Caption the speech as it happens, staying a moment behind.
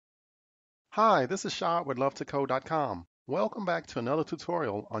Hi, this is Shad with LoveToCode.com. Welcome back to another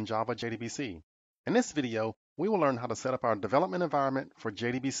tutorial on Java JDBC. In this video, we will learn how to set up our development environment for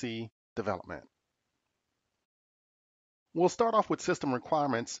JDBC development. We'll start off with system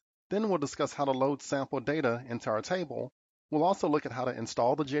requirements, then we'll discuss how to load sample data into our table. We'll also look at how to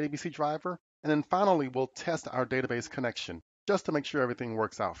install the JDBC driver, and then finally we'll test our database connection, just to make sure everything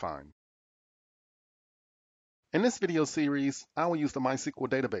works out fine. In this video series, I will use the MySQL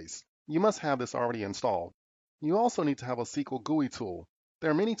database. You must have this already installed. You also need to have a SQL GUI tool.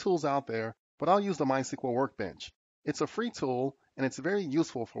 There are many tools out there, but I'll use the MySQL Workbench. It's a free tool, and it's very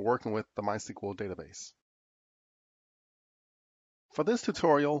useful for working with the MySQL database. For this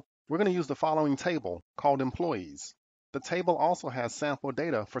tutorial, we're going to use the following table called employees. The table also has sample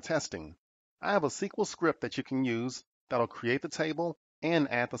data for testing. I have a SQL script that you can use that'll create the table and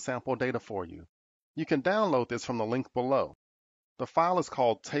add the sample data for you. You can download this from the link below. The file is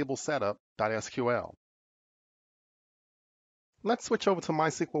called tablesetup.sql. Let's switch over to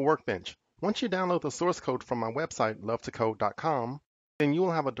MySQL Workbench. Once you download the source code from my website, LoveToCode.com, then you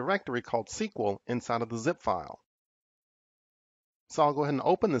will have a directory called SQL inside of the zip file. So I'll go ahead and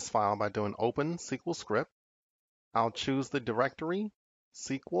open this file by doing Open SQL Script. I'll choose the directory,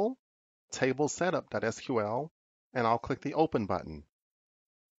 SQL, tablesetup.sql, and I'll click the Open button.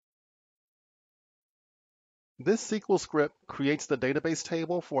 This SQL script creates the database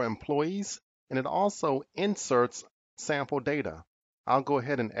table for employees, and it also inserts sample data. I'll go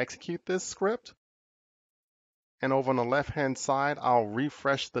ahead and execute this script. And over on the left-hand side, I'll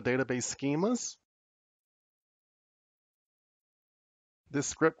refresh the database schemas. This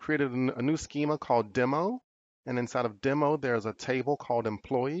script created a new schema called demo, and inside of demo, there's a table called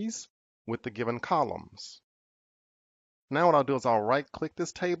employees with the given columns. Now what I'll do is I'll right-click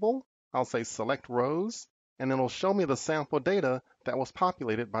this table, I'll say select rows, and it'll show me the sample data that was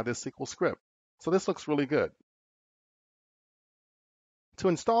populated by this SQL script. So this looks really good. To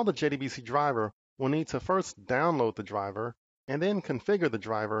install the JDBC driver, we'll need to first download the driver and then configure the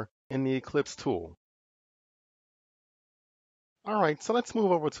driver in the Eclipse tool. All right, so let's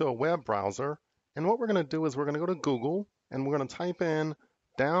move over to a web browser. And what we're going to do is we're going to go to Google and we're going to type in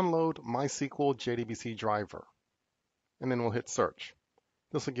download MySQL JDBC driver. And then we'll hit search.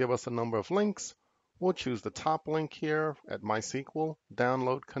 This will give us a number of links. We'll choose the top link here at MySQL,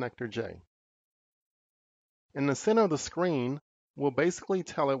 download connector J. In the center of the screen, we'll basically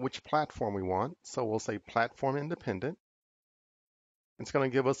tell it which platform we want. So we'll say platform independent. It's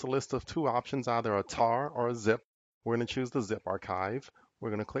going to give us a list of two options, either a tar or a zip. We're going to choose the zip archive. We're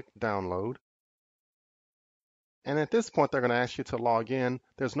going to click download. And at this point, they're going to ask you to log in.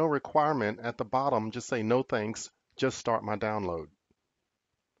 There's no requirement at the bottom. Just say no thanks, just start my download.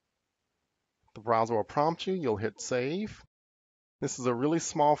 The browser will prompt you. You'll hit save. This is a really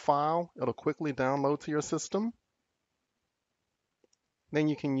small file. It'll quickly download to your system. Then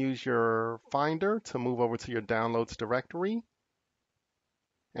you can use your Finder to move over to your downloads directory.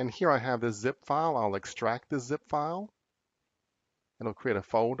 And here I have this zip file. I'll extract this zip file. It'll create a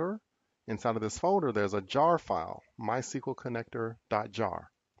folder. Inside of this folder, there's a jar file,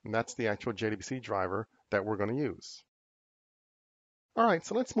 mysqlconnector.jar. And that's the actual JDBC driver that we're going to use. All right,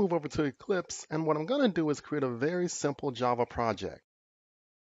 so let's move over to Eclipse. And what I'm going to do is create a very simple Java project.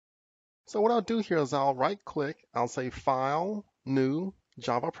 So what I'll do here is I'll right-click. I'll say File, New,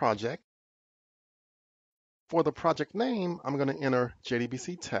 Java Project. For the project name, I'm going to enter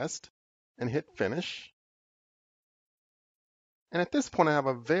JDBC Test and hit Finish. And at this point, I have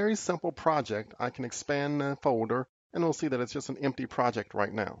a very simple project. I can expand the folder, and we'll see that it's just an empty project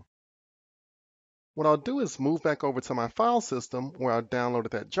right now. What I'll do is move back over to my file system where I downloaded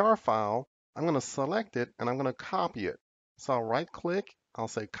that jar file. I'm going to select it, and I'm going to copy it. So I'll right-click. I'll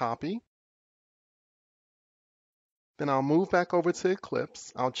say Copy. Then I'll move back over to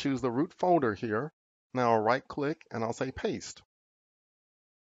Eclipse. I'll choose the root folder here. Now I'll right-click, and I'll say Paste.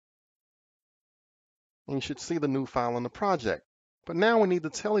 And you should see the new file in the project. But now we need to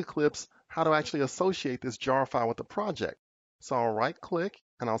tell Eclipse how to actually associate this jar file with the project. So I'll right-click,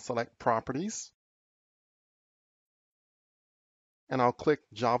 and I'll select Properties. And I'll click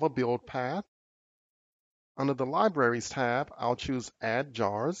Java Build Path. Under the Libraries tab, I'll choose Add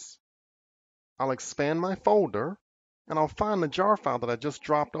Jars. I'll expand my folder, and I'll find the jar file that I just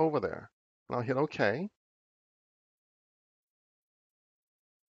dropped over there. And I'll hit OK.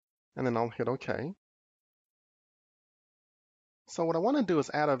 And then I'll hit OK. So what I want to do is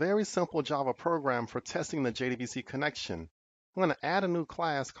add a very simple Java program for testing the JDBC connection. I'm going to add a new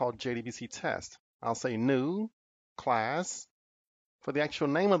class called JDBC Test. I'll say New, Class. For the actual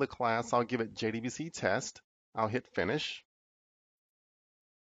name of the class, I'll give it JDBC Test. I'll hit Finish.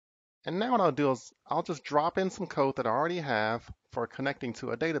 And now what I'll do is I'll just drop in some code that I already have for connecting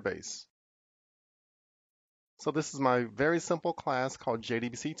to a database. So this is my very simple class called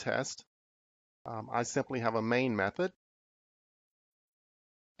JDBC test. I simply have a main method,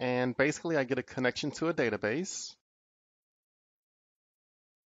 and basically I get a connection to a database,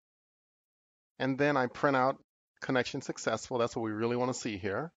 and then I print out connection successful. That's what we really want to see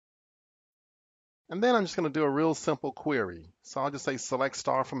here. And then I'm just going to do a real simple query. So I'll just say select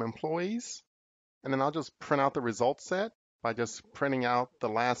star from employees, and then I'll just print out the result set by just printing out the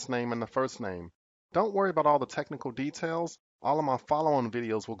last name and the first name. Don't worry about all the technical details. All of my follow-on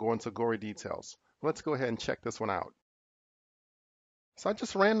videos will go into gory details. Let's go ahead and check this one out. So I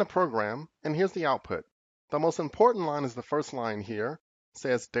just ran the program, and here's the output. The most important line is the first line here. It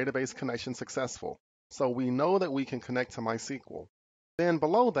says database connection successful. So we know that we can connect to MySQL. Then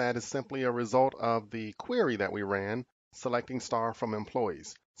below that is simply a result of the query that we ran, selecting star from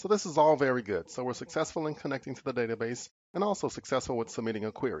employees. So this is all very good. So we're successful in connecting to the database and also successful with submitting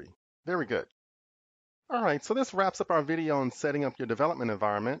a query. Very good. All right, so this wraps up our video on setting up your development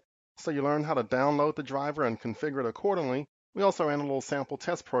environment. So you learned how to download the driver and configure it accordingly. We also ran a little sample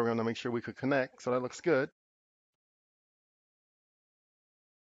test program to make sure we could connect, so that looks good.